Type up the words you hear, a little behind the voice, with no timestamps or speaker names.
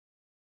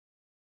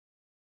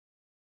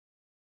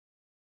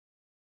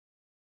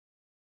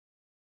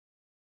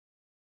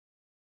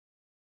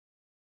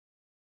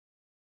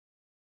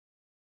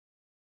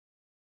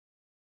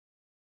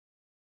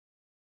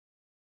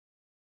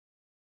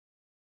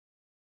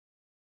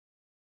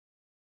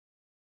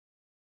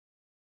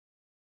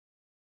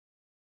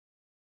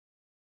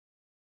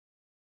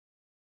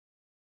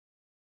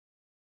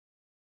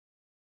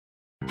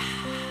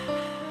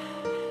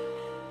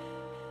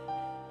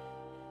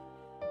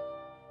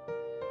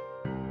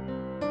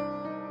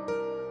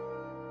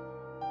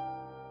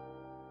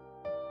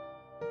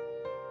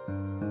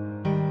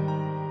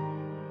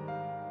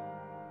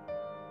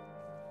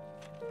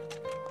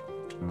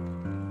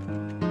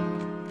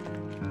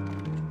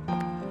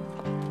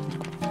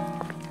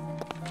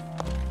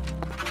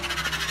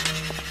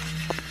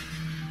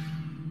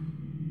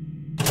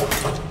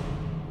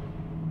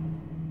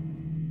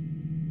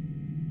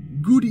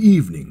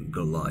evening,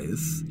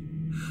 Goliath.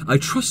 I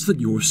trust that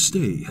your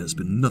stay has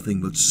been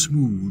nothing but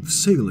smooth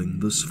sailing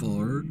thus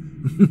far.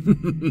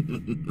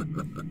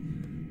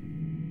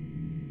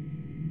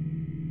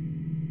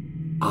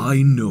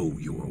 I know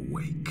you're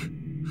awake.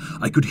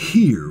 I could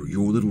hear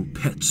your little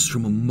pets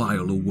from a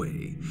mile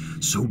away,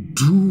 so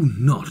do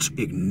not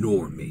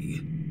ignore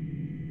me.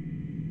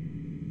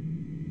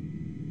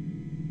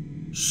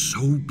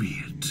 So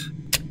be it.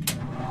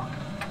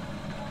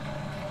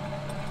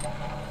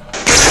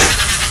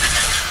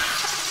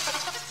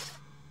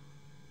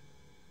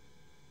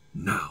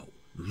 Now,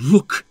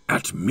 look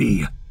at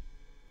me.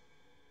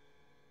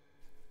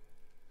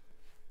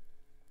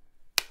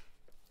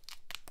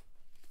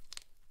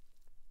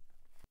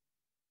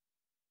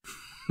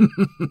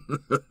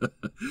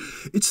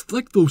 It's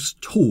like those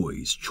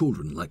toys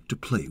children like to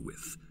play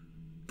with.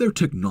 Their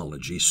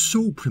technology's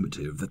so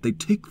primitive that they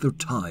take their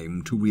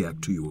time to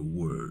react to your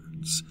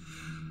words.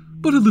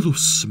 But a little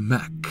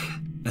smack,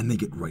 and they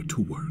get right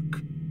to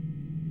work.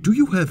 Do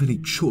you have any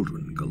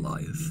children,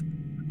 Goliath?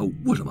 Oh,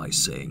 what am I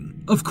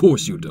saying? Of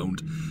course you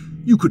don't.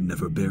 You could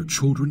never bear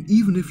children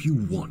even if you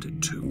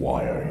wanted to.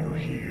 Why are you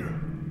here?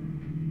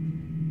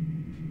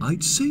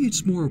 I'd say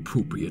it's more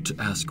appropriate to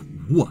ask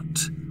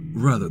what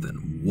rather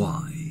than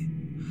why.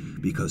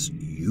 Because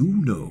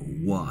you know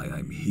why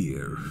I'm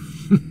here.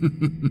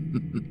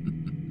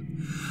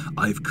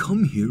 I've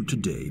come here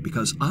today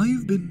because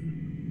I've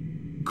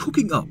been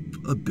cooking up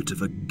a bit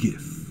of a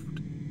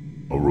gift.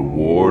 A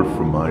reward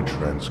for my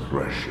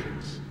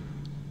transgressions.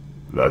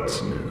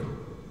 That's new.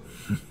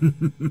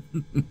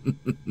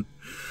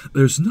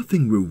 There's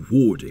nothing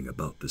rewarding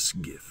about this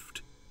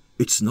gift.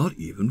 It's not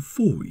even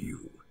for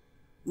you.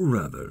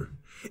 Rather,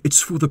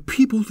 it's for the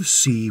people to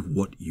see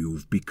what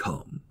you've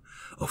become.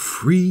 A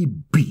free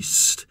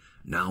beast,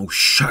 now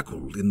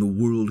shackled in the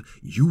world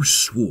you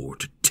swore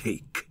to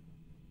take.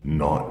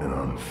 Not an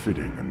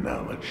unfitting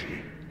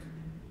analogy.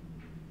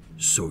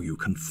 So you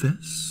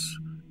confess?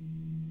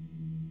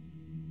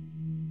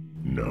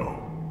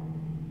 No.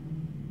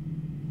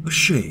 A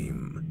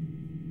shame.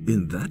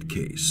 In that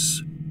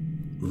case,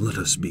 let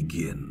us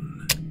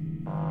begin.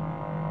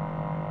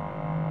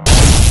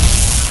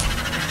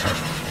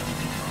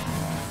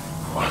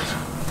 What?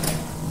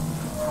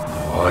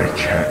 Why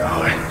can't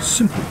I?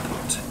 Simply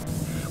put,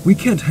 we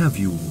can't have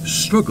you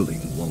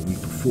struggling while we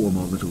perform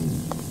our little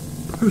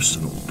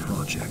personal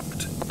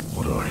project.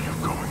 What are you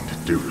going to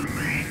do to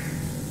me?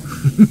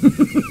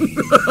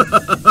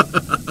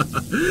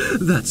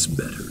 That's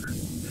better.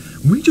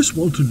 We just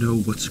want to know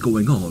what's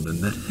going on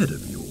in that head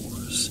of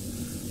yours.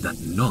 That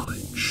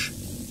knowledge.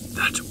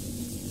 That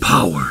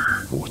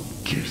power. What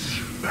gives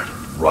you that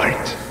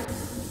right?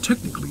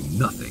 Technically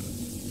nothing.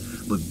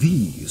 But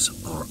these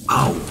are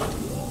our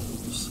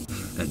walls,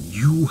 and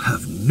you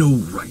have no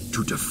right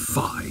to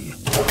defy.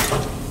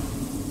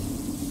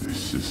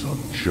 This is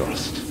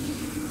unjust.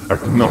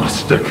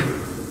 Agnostic.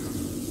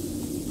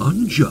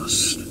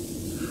 Unjust?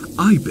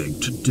 I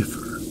beg to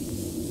differ,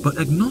 but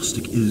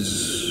agnostic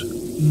is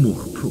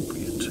more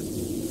appropriate.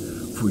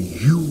 For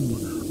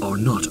you are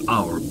not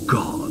our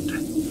God.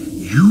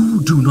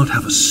 You do not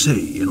have a say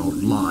in our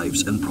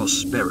lives and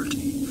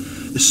prosperity,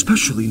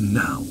 especially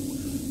now.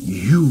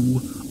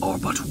 You are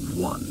but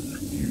one.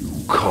 You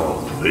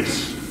call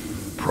this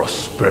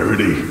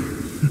prosperity?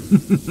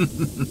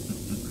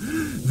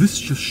 This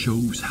just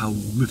shows how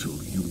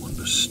little you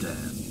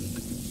understand.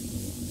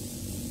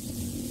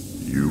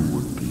 You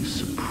would be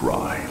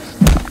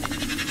surprised.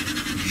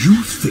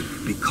 You think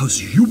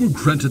because you were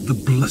granted the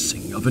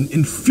blessing of an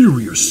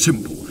inferior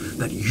symbol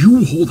that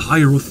you hold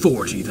higher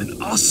authority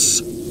than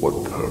us?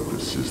 What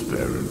purpose is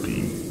there in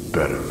being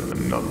better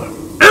than another?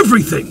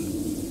 Everything!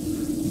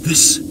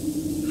 This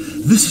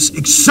is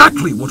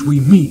exactly what we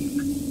mean.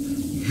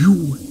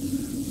 You,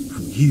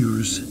 for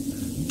years,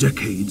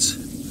 decades,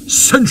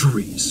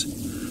 centuries,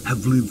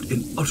 have lived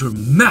in utter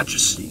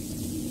majesty,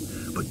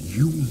 but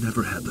you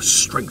never had the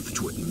strength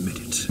to admit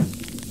it.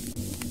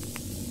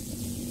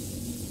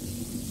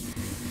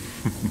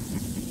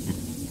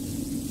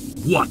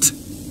 What?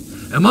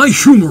 Am I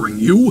humoring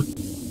you?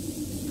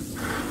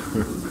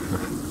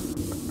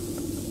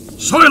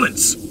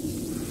 Silence!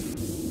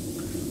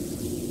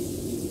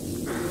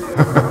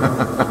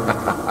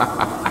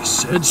 I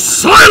said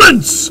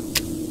silence!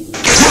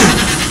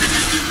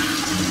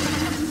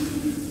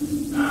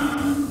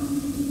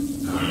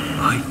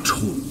 I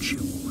told you,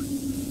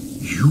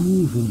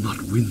 you will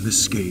not win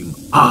this game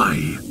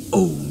I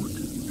own.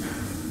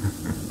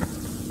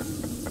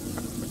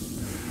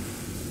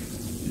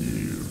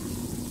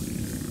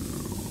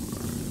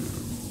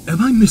 Am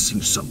I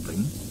missing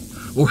something?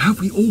 Or have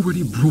we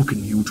already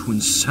broken you to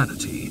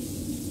insanity?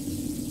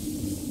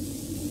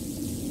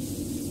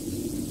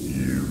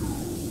 You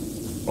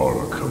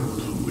are a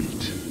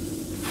complete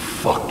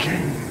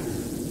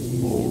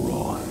fucking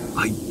moron.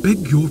 I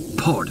beg your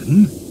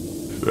pardon?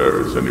 If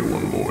there is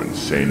anyone more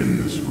insane in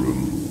this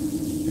room,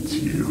 it's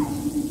you.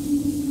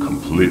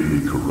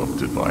 Completely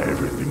corrupted by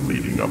everything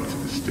leading up to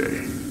this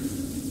day.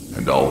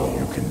 And all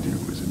you can do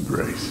is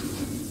embrace it.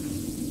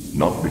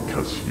 Not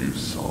because you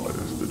saw it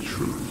as the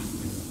truth,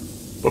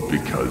 but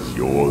because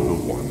you're the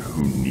one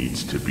who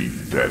needs to be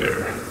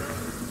better.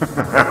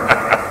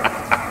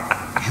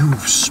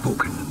 You've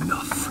spoken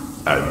enough.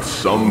 And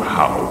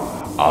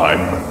somehow,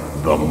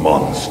 I'm the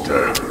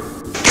monster.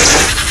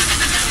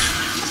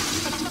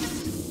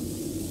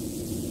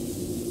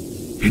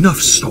 Enough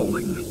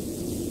stalling.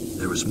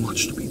 There is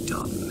much to be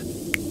done.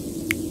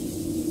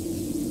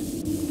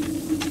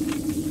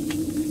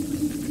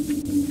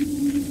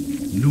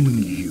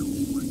 Knowing you,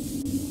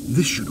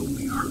 this should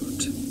only hurt.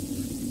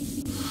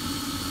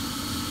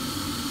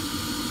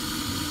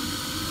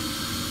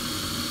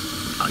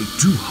 I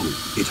do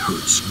hope it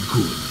hurts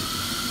good.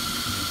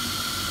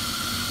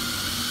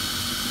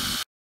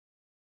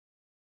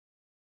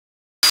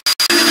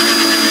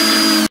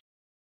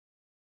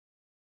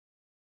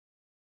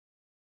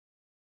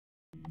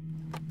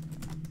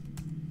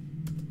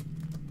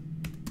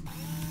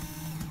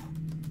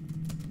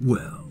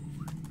 Well,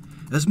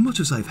 as much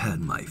as I've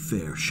had my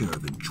fair share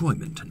of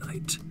enjoyment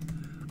tonight,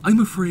 I'm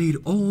afraid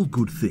all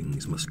good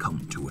things must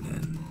come to an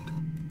end.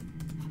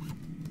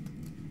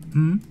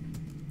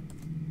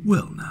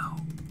 Well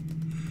now,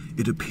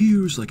 it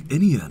appears like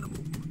any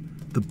animal,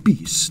 the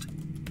beast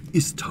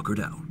is tuckered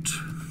out.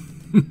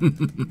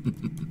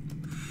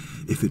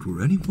 If it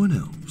were anyone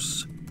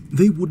else,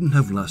 they wouldn't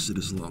have lasted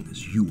as long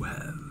as you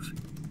have.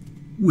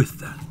 With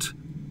that,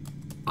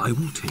 I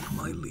will take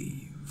my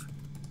leave.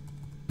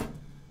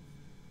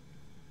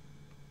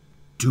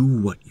 Do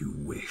what you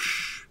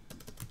wish.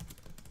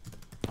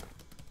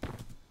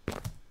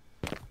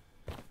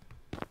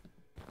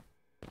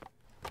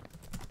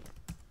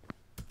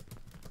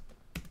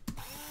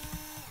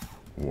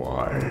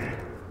 Why?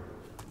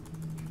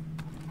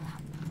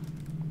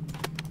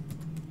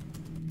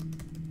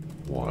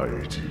 Why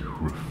do you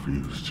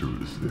refuse to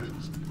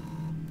resist?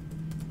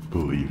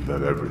 Believe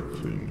that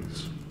everything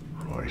is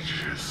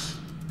righteous.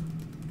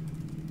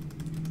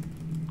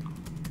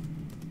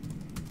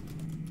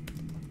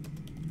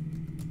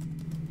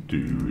 Do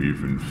you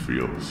even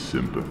feel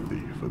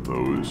sympathy for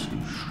those who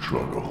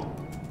struggle?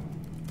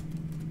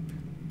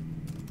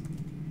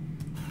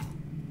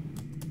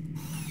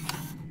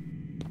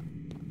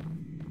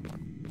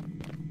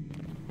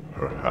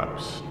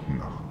 Perhaps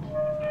not.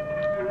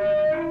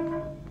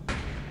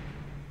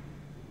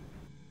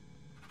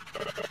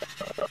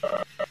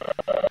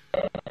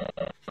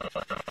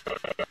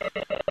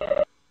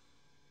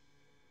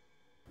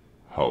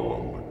 How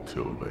long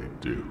until they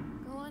do?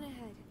 Go on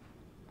ahead.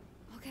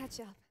 I'll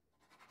catch up.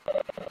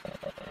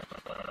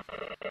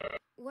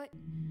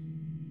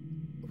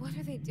 What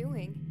are they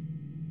doing?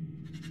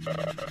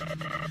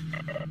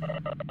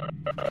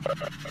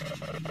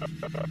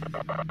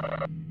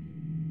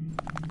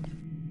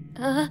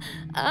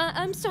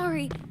 I'm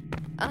sorry.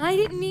 I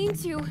didn't mean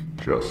to.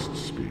 Just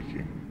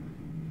speaking.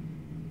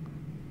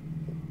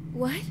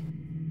 What?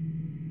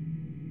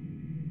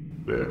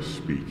 They're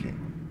speaking.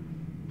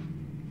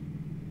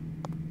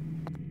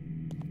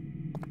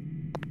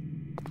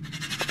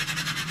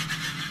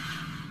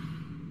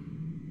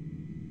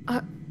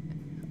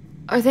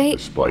 Are they...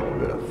 Despite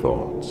their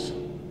thoughts,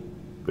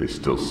 they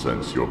still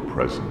sense your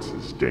presence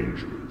is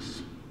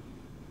dangerous.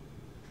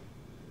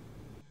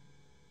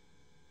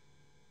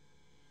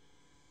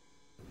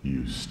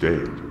 You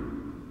stayed.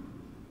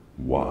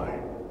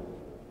 Why?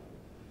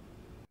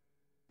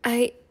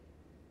 I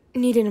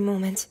needed a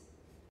moment.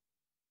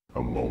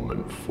 A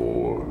moment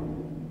for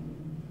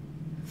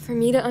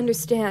me to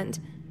understand.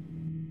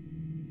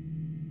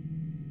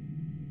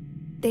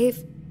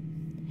 They've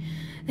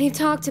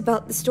talked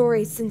about the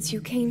story since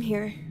you came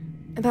here.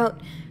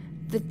 About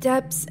the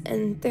depths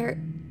and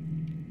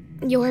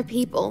your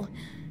people.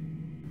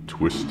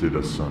 Twisted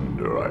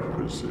asunder, I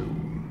presume.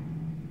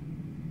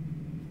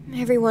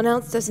 Everyone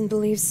else doesn't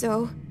believe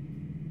so.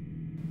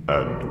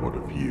 And what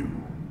of you?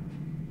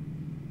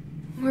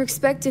 We're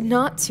expected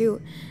not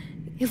to.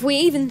 If we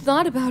even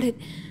thought about it,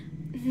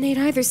 they'd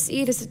either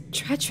see it as a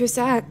treacherous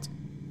act.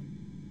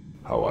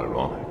 How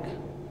ironic.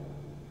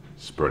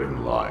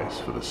 Spreading lies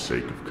for the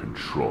sake of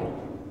control.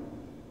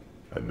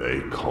 And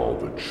they call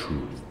the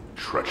truth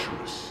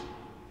treacherous.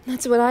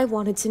 That's what I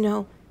wanted to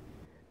know.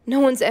 No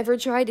one's ever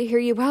tried to hear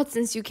you out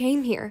since you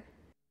came here.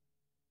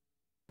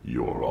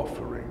 You're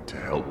offering to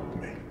help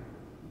me.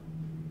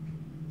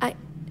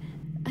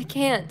 I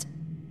can't.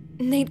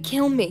 They'd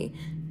kill me.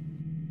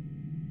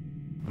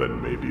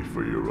 Then maybe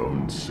for your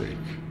own sake,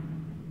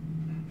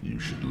 you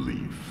should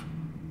leave.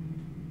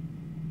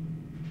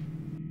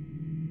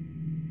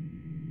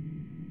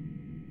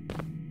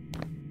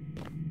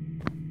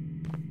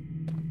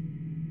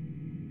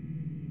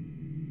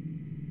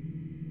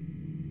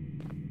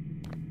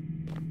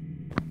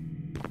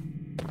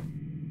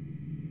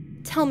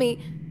 Tell me,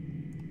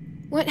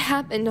 what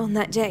happened on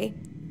that day?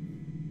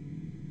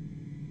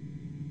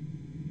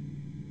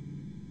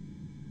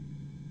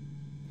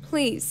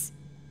 Please.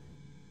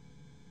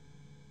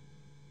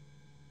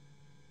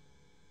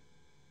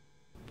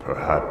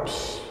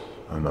 Perhaps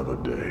another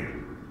day.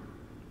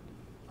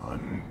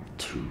 I'm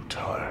too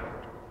tired.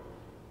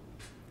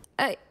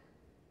 I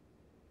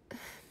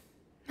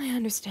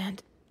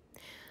understand.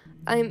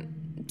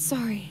 I'm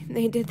sorry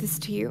they did this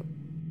to you.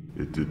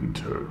 It didn't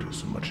hurt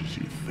as much as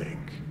you think.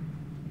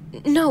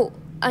 No,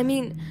 I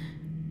mean,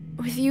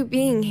 with you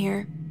being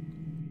here.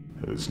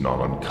 It is not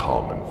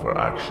uncommon for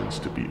actions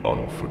to be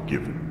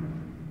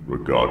unforgiven,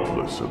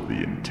 regardless of the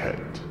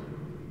intent.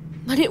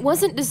 But it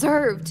wasn't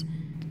deserved.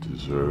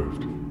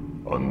 Deserved,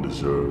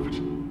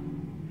 undeserved,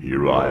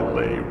 here I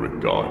lay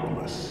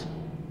regardless.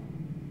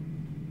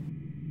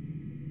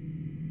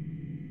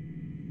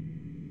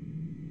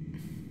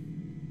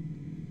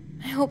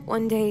 I hope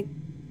one day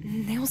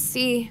they'll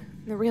see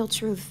the real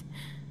truth.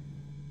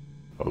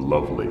 A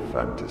lovely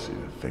fantasy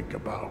to think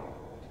about.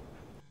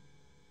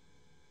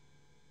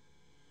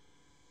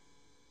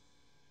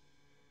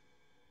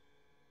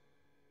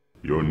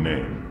 Your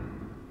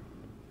name.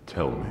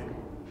 Tell me.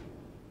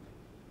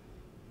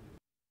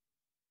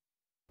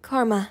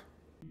 Karma.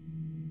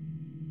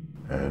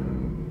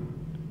 An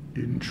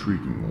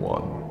intriguing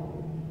one.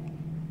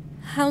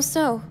 How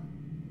so?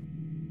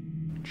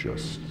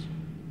 Just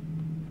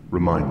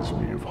reminds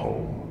me of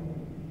home.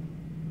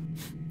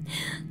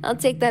 I'll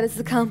take that as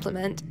a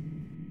compliment.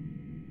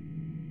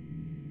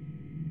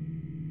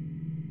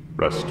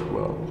 Rest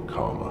well,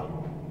 Karma.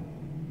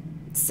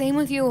 Same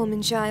with you,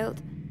 woman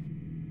child.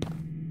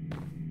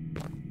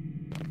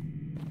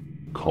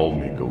 Call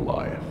me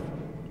Goliath.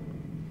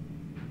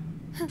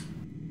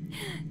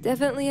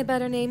 Definitely a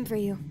better name for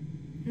you.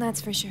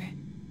 That's for sure.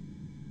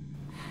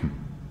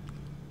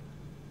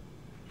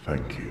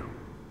 Thank you.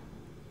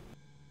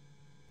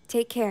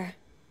 Take care.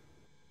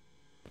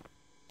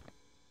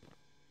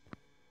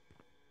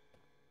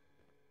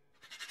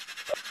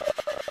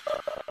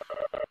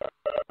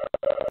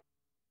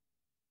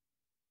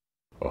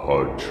 A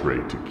hard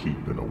trait to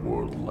keep in a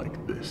world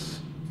like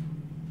this.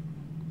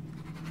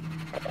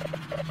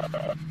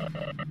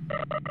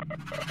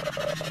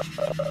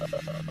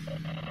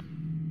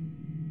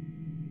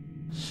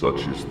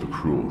 Such is the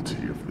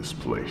cruelty of this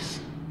place.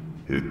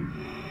 It...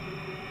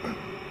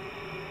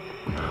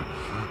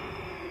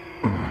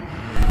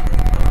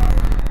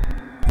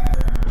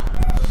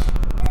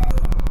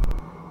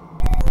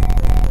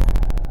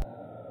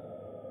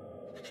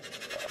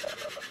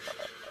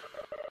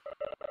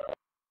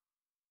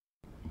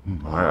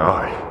 My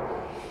eye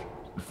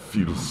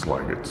feels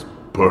like it's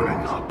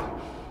burning up,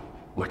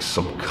 like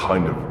some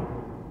kind of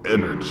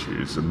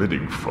energy is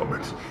emitting from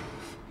it.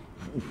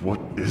 What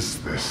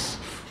is this?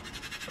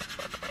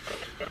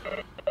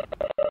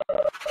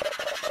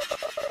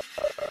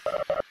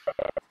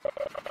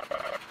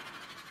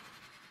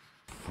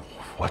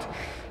 What?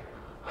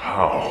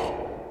 How?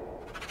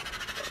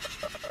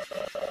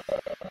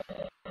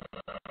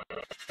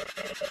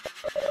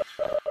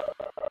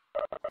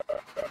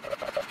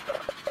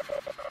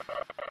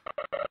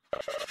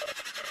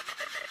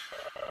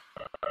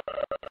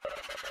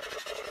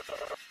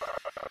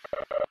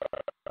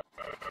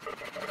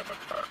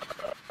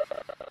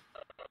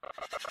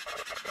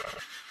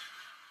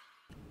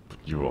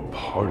 You're a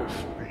part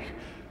of me.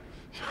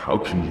 How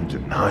can you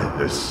deny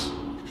this?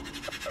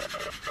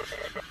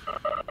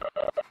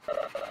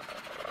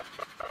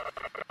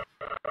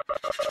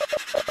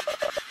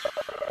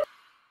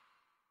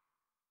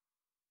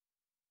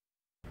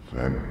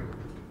 Then...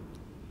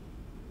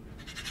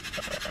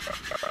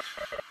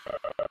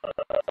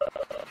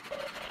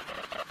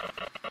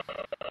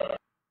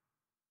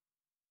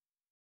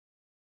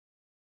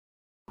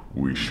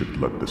 we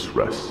should let this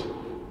rest.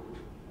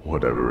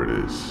 Whatever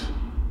it is,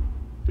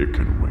 it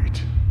can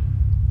wait.